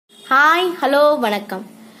Hi hello வணக்கம்.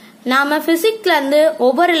 நாம பிசிக்ஸ்ல இருந்து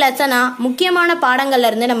ஒவ்வொரு லெசனா முக்கியமான பாடங்கள்ல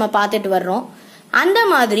இருந்து நம்ம பார்த்துட்டு வர்றோம். அந்த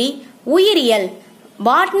மாதிரி உயிரியல்,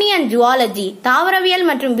 பாட்னி அண்ட் ஜுவாலஜி, தாவரவியல்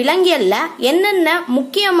மற்றும் விலங்கியல்ல என்னென்ன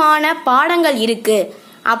முக்கியமான பாடங்கள் இருக்கு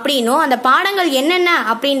அப்படின்னும் அந்த பாடங்கள் என்னென்ன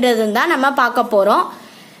அப்படின்றது தான் நம்ம பார்க்க போறோம்.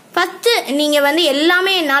 ஃபர்ஸ்ட் நீங்க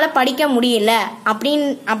எல்லாமே என்னால படிக்க முடியல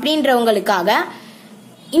அப்படின்றவங்களுக்காக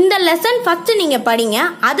இந்த லெசன் ஃபர்ஸ்ட் நீங்க படிங்க.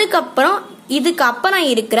 அதுக்கப்புறம் இதுக்கு அப்புறம்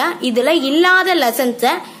இருக்கிற இதுல இல்லாத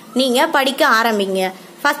லெசன்ஸை நீங்க படிக்க ஆரம்பிங்க.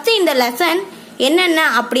 ஃபர்ஸ்ட் இந்த லெசன் என்னென்ன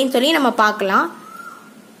அப்படின்னு சொல்லி நம்ம பார்க்கலாம்.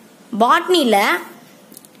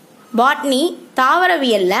 Botany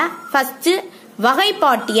தாவரவியல்ல first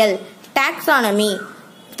வகைப்பாட்டியல், taxonomy.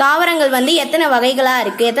 தாவரங்கள் எத்தனை வகைகளா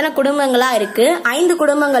இருக்கு, எத்தனை குடும்பங்களா இருக்கு, 5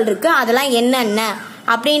 குடும்பங்கள் இருக்கு, அதெல்லாம் என்னென்ன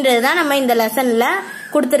அப்படின்றதுதான் நம்ம இந்த லெசன்ல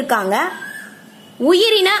கொடுத்திருக்காங்க.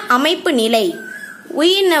 உயிரின அமைப்பு நிலை,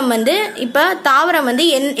 உயிரினம் இப்ப தாவரம்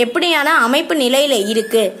எப்படியான அமைப்பு நிலையில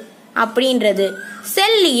இருக்கு அப்படின்றது.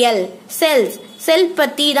 செல்லியல், செல்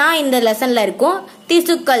பத்தி தான் இந்த லெசன்ல இருக்கும்.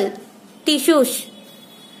 திசுக்கள், டிஷ்யூஸ்.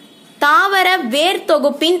 தாவர வேர்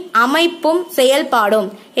தொகுப்பின் அமைப்பும் செயல்பாடும்,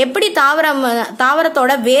 எப்படி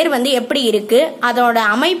தாவரத்தோட வேர் எப்படி இருக்கு, அதோட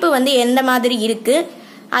அமைப்பு எந்த மாதிரி இருக்கு,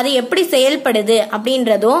 அது எப்படி செயல்படுது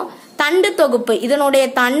அப்படின்றதும். தண்டு தொகுப்பு, இதனுடைய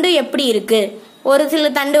தண்டு எப்படி இருக்கு, ஒரு சில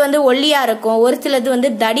தண்டு ஒல்லியா இருக்கும், ஒரு சிலது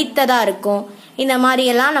தடித்ததா இருக்கும். இந்த மாதிரி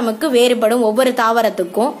எல்லாம் நமக்கு வேறுபடும் ஒவ்வொரு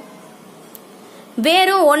தாவரத்துக்கும்.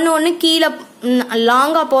 வேரும் ஒன்னு கீழே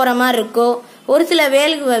லாங்கா போற மாதிரி இருக்கும், ஒரு சில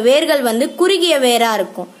வேர்கள் குறுகிய வேரா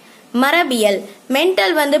இருக்கும். மரபியல்,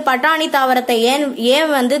 மென்டல் பட்டாணி தாவரத்தை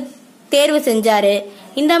ஏன் தேர்வு செஞ்சாரு,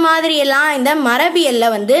 இந்த மாதிரி எல்லாம் இந்த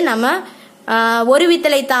மரபியல்ல நம்ம ஒரு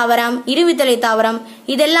வித்தலை தாவரம், இருவித்தலை தாவரம்,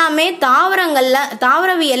 இதெல்லாமே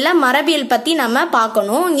தாவரவியல்ல மரபியல் பத்தி நம்ம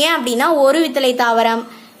பார்க்கணும். ஏன் அப்படின்னா ஒரு வித்தலை தாவரம்,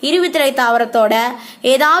 இருவித்தலை தாவரத்தோட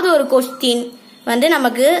ஏதாவது ஒரு கொஸ்டின்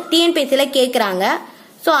நமக்கு டிஎன்பிஎஸ்சில கேக்குறாங்க.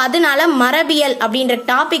 ஸோ அதனால மரபியல் அப்படின்ற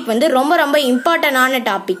டாபிக் ரொம்ப ரொம்ப இம்பார்ட்டன்டான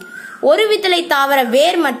டாபிக். ஒரு வித்தலை தாவர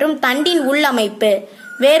வேர் மற்றும் தண்டின் உள்ளமைப்பு,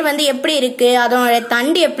 வேர் எப்படி இருக்கு, அதோட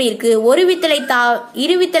தண்டு எப்படி இருக்கு, ஒரு வித்தலை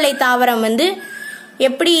இருவித்தலை தாவரம்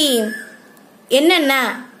எப்படி, என்னென்ன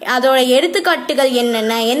அதோட எடுத்துக்காட்டுகள்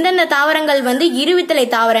என்னென்ன, எந்தெந்த தாவரங்கள் இருவித்தலை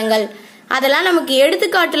தாவரங்கள், அதெல்லாம் நமக்கு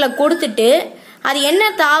எடுத்துக்காட்டுல கொடுத்துட்டு அது என்ன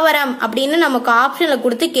தாவரம் அப்படின்னு நமக்கு ஆப்ஷன்ல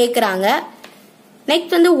கொடுத்து கேக்குறாங்க.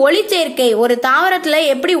 நெக்ஸ்ட் ஒளிச்சேர்க்கை, ஒரு தாவரத்துல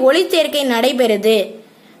எப்படி ஒளிச்சேர்க்கை நடைபெறுது,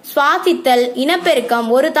 சுவாசித்தல், இனப்பெருக்கம்,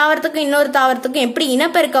 ஒரு தாவரத்துக்கும் இன்னொரு தாவரத்துக்கும் எப்படி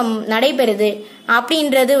இனப்பெருக்கம் நடைபெறுது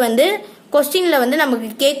அப்படின்றது கொஸ்டின்ல நமக்கு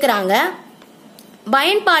கேக்குறாங்க.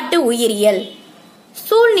 பயன்பாட்டு உயிரியல்,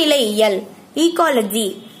 சூழ்நிலையியல், ஈகாலஜி,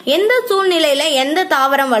 எந்த சூழ்நிலையில எந்த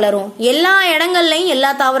தாவரம் வளரும், எல்லா இடங்கள்லயும் எல்லா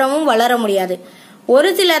தாவரமும் வளர முடியாது. ஒரு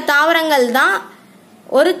சில தாவரங்கள் தான்,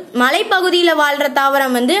 ஒரு மலைப்பகுதியில வாழ்ற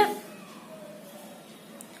தாவரம்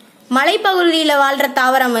மலைப்பகுதியில வாழ்ற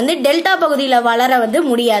தாவரம் டெல்டா பகுதியில வளர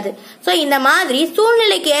முடியாது. சோ இந்த மாதிரி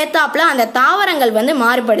சூழ்நிலைக்கு ஏத்தாப்புல அந்த தாவரங்கள்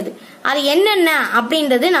மாறுபடுது. அது என்னென்ன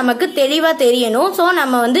அப்படின்றது நமக்கு தெளிவா தெரியணும். சோ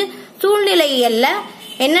நம்ம சூழ்நிலையில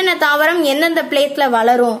என்னென்ன தாவரம் எந்தெந்த பிளேஸ்ல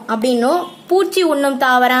வளரும் அப்படின்னும், பூச்சி உண்ணும்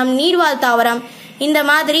தாவரம், நீர்வாழ் தாவரம், இந்த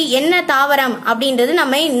மாதிரி என்ன தாவரம் அப்படின்றது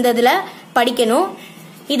நம்ம இந்த இதுல படிக்கணும்.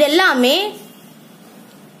 இதெல்லாமே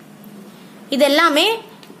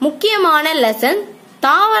முக்கியமான லெசன்,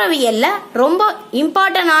 தாவரவியல்ல ரொம்ப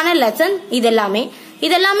இம்பார்ட்டன்டான லெசன்.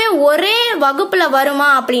 இதெல்லாமே ஒரே வகுப்புல வருமா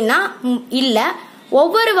அப்படின்னா இல்ல,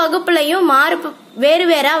 ஒவ்வொரு வகுப்புலையும் வேறு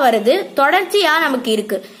வேறா வருது, தொடர்ச்சியா நமக்கு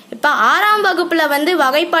இருக்கு. இப்ப 6ஆம் வகுப்புல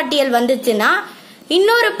வகைப்பாட்டியல் வந்துச்சுன்னா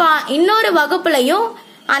இன்னொரு வகுப்புலையும்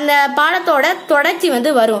அந்த பாடத்தோட தொடர்ச்சி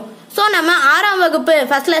வரும். சோ நம்ம 6ஆம் வகுப்பு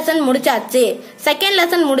ஃபர்ஸ்ட் லெசன் முடிச்சாச்சு, செகண்ட்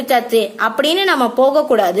லெசன் முடிச்சாச்சு அப்படின்னு நம்ம போக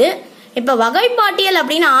கூடாது. இப்ப வகைப்பாட்டியல்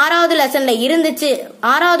அப்படின்னு 6வது லெசன்ல இருந்துச்சு,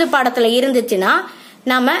 6வது பாடத்துல இருந்துச்சுன்னா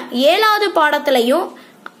நம்ம 7வது பாடத்திலையும்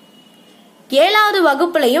 7வது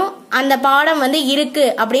வகுப்புலையும் அந்த பாடம் இருக்கு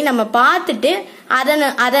அப்படின்னு நம்ம பார்த்துட்டு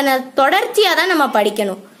அதனை தொடர்ச்சியா தான் நம்ம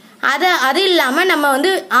படிக்கணும். அது இல்லாம நம்ம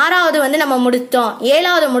 6வது நம்ம முடிச்சோம்,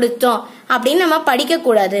 7வது முடிச்சோம் அப்படின்னு நம்ம படிக்க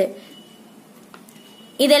கூடாது.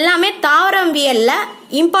 இதெல்லாமே தாவரவியல்ல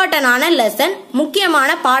இம்பார்ட்டன்டான லெசன், முக்கியமான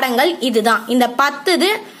பாடங்கள் இதுதான். இந்த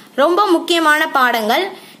 10 ரொம்ப முக்கியமான பாடங்கள்.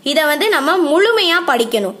 இத நம்ம முழுமையா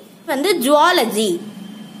படிக்கணும்.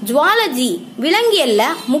 ஜுவாலஜி விலங்கியல்ல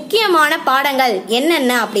முக்கியமான பாடங்கள்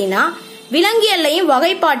என்னென்ன அப்படின்னா, விலங்கியல்லையும்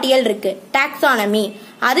வகைப்பாட்டியல் இருக்கு, டாக்ஸானமி,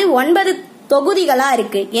 அது 9 தொகுதிகளா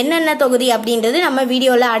இருக்கு. என்னென்ன தொகுதி அப்படின்றது நம்ம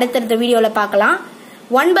அடுத்தடுத்த வீடியோல பார்க்கலாம்.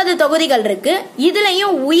 9 தொகுதிகள் இருக்கு.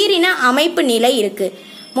 இதுலயும் உயிரின அமைப்பு நிலை இருக்கு.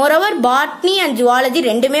 மோரோவர் பாட்னி அண்ட் ஜுவாலஜி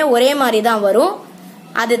ரெண்டுமே ஒரே மாதிரி தான் வரும்.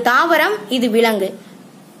 அது தாவரம், இது விலங்கு.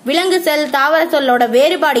 விலங்கு செல் தாவர செல்லோட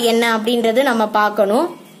வேறுபாடு என்ன அப்படின்றது நம்ம பார்க்கணும்.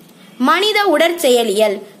 மனித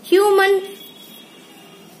உடற்செயலியல் ஹியூமன்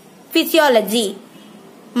பிசியாலஜி,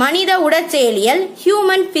 மனித உடற்செயலியல்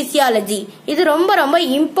ஹியூமன் பிசியாலஜி, இது ரொம்ப ரொம்ப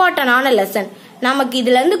இம்பார்ட்டன்டான லெசன். நமக்கு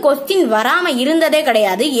இதுல இருந்து கொஸ்டின் வராம இருந்ததே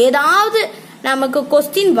கிடையாது. ஏதாவது நமக்கு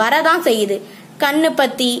கொஸ்டின் வரதான் செய்யுது. கண்ணு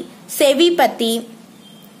பத்தி, செவி பத்தி,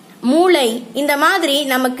 மூளை, இந்த மாதிரி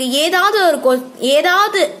நமக்கு ஏதாவது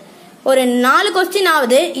ஒரு 4 கொஸ்டின்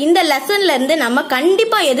ஆவது இந்த லெசன்ல இருந்து நம்ம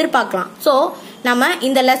கண்டிப்பா எதிர்பார்க்கலாம். சோ நம்ம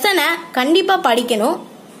இந்த லெசனை கண்டிப்பா படிக்கணும்.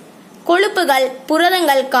 கொழுப்புகள்,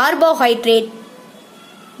 புரதங்கள், கார்போஹைட்ரேட்,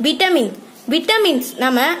 விட்டமின்ஸ்,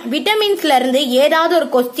 நம்ம விட்டமின்ஸ்ல இருந்து ஏதாவது ஒரு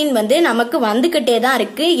கொஸ்டின் நமக்கு வந்துகிட்டே தான்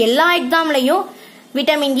இருக்கு. எல்லா எக்ஸாம்லயும்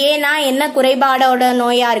விட்டமின் ஏனா என்ன குறைபாடோட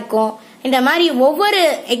நோயா இருக்கும், இந்த மாதிரி ஒவ்வொரு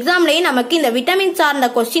எக்ஸாம்லயும் நமக்கு இந்த விட்டமின் சார்ந்த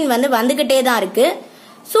கொஸ்டின் வந்துகிட்டே தான் இருக்கு.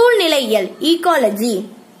 சூழ்நிலையியல் ஈகாலஜி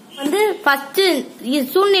ஃபர்ஸ்ட்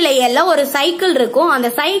சூழ்நிலையில ஒரு சைக்கிள் இருக்கும். அந்த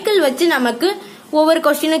சைக்கிள் வச்சு நமக்கு ஒவ்வொரு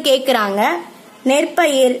கொஸ்டினும் கேக்குறாங்க.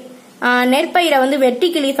 நெற்பயிரை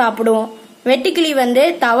வெட்டுக்கிளி சாப்பிடும், வெட்டுக்கிளி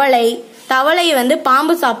தவளை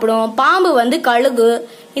பாம்பு சாப்பிடும், பாம்பு கழுகு,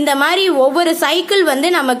 இந்த மாதிரி ஒவ்வொரு சைக்கிள்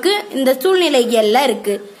நமக்கு இந்த சூழ்நிலைகள்ல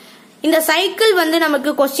இருக்கு. இந்த சைக்கிள்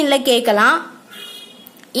நமக்கு கொஸ்டின்ல கேட்கலாம்.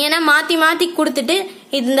 ஏன்னா மாத்தி மாத்தி கொடுத்துட்டு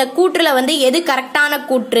இந்த கூற்றுல எது கரெக்டான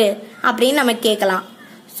கூற்று அப்படின்னு நம்ம கேட்கலாம்.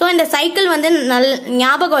 சோ இந்த சைக்கிள்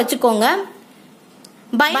ஞாபகம் வச்சுக்கோங்க.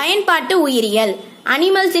 பயன்பாட்டு உயிரியல்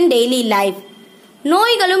அனிமல்ஸ் இன் டெய்லி லைஃப்,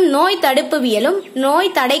 நோய்களும் நோய் தடுப்புவியலும்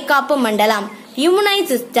நோய் தடைக்காப்பு மண்டலம் இம்யூனைஸ்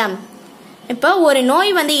சிஸ்டம். இப்போ ஒரு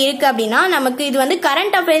நோய் இருக்கு அப்படின்னா நமக்கு இது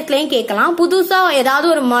கரண்ட் அஃபேர்ஸ்லயும் கேட்கலாம். புதுசா ஏதாவது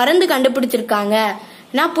ஒரு மருந்து கண்டுபிடிச்சிருக்காங்க,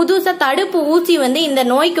 புதுசா தடுப்பு ஊசி இந்த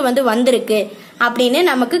நோய்க்கு வந்திருக்கு அப்படின்னு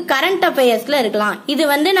நமக்கு கரண்ட் அஃபேர்ஸ்ல இருக்கலாம்.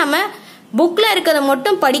 இது நம்ம புக்ல இருக்கிறத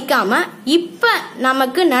மட்டும் படிக்காம இப்ப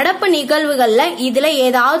நமக்கு நடப்பு நிகழ்வுகள்ல இதுல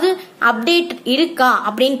ஏதாவது அப்டேட் இருக்கா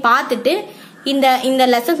அப்படின்னு பார்த்துட்டு இந்த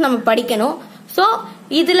லெசன்ஸ் நம்ம படிக்கணும். சோ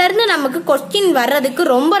இதுல இருந்து நமக்கு கொஸ்டின் வர்றதுக்கு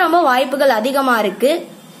ரொம்ப ரொம்ப வாய்ப்புகள் அதிகமா இருக்கு.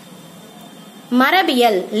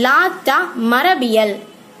 மரபியல், லாஸ்டா மரபியல்,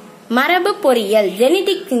 மரபு பொறியியல்,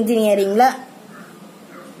 ஜெனடிக் இன்ஜினியரிங்ல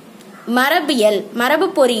மரபு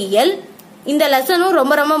பொறியியல், இந்த லெசனும்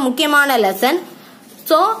ரொம்ப ரொம்ப முக்கியமான லெசன்.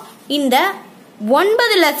 சோ இந்த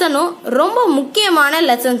 9 லெசனும் ரொம்ப முக்கியமான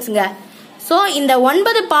லெசன்ஸ்ங்க. சோ இந்த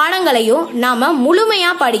 9 பாடங்களையும் நாம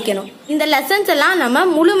முழுமையா படிக்கணும். இந்த லெசன்ஸ் எல்லாம் நம்ம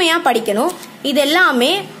முழுமையா படிக்கணும். இது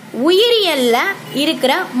எல்லாமே உயிரியல்ல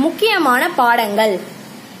இருக்கிற முக்கியமான பாடங்கள்.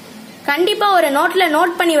 கண்டிப்பா ஒரு நோட்ல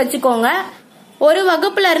நோட் பண்ணி வச்சுக்கோங்க. ஒரு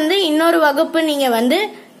வகுப்புல இருந்து இன்னொரு வகுப்பு நீங்க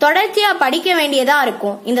தொடர்ச்சியா படிக்க வேண்டியதா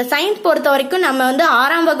இருக்கும். இந்த சயின்ஸ் பொறுத்த வரைக்கும் நம்ம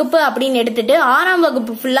 6ஆம் வகுப்பு அப்படின்னு எடுத்துட்டு 6ஆம்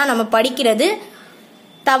வகுப்பு ஃபுல்லா நம்ம படிக்கிறது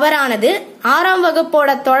தவறானது. 6ஆம் வகுப்போட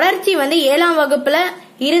தொடர்ச்சி 7ஆம் வகுப்புல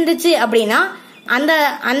இருந்துச்சு அப்படின்னா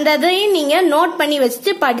அந்த இதையும் நீங்க நோட் பண்ணி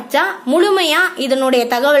வச்சுட்டு படிச்சா முழுமையா இதனுடைய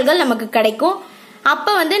தகவல்கள் நமக்கு கிடைக்கும்.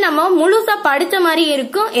 அப்ப நம்ம முழுசா படிச்ச மாதிரி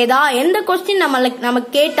இருக்கும். எந்த கொஸ்டின் நம்ம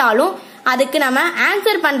கேட்டாலும் அதுக்கு நம்ம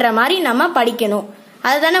ஆன்சர் பண்ற மாதிரி நம்ம படிக்கணும்.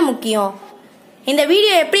 அதுதானே முக்கியம். இந்த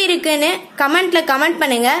வீடியோ எப்படி இருக்குன்னு கமெண்ட்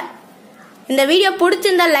பண்ணுங்க. இந்த வீடியோ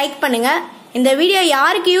பிடிச்சிருந்தா லைக் பண்ணுங்க. இந்த வீடியோ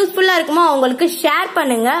யாருக்கு யூஸ்ஃபுல்லா இருக்குமோ அவங்களுக்கு ஷேர்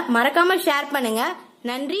பண்ணுங்க. மறக்காம ஷேர் பண்ணுங்க.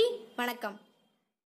 நன்றி, வணக்கம்.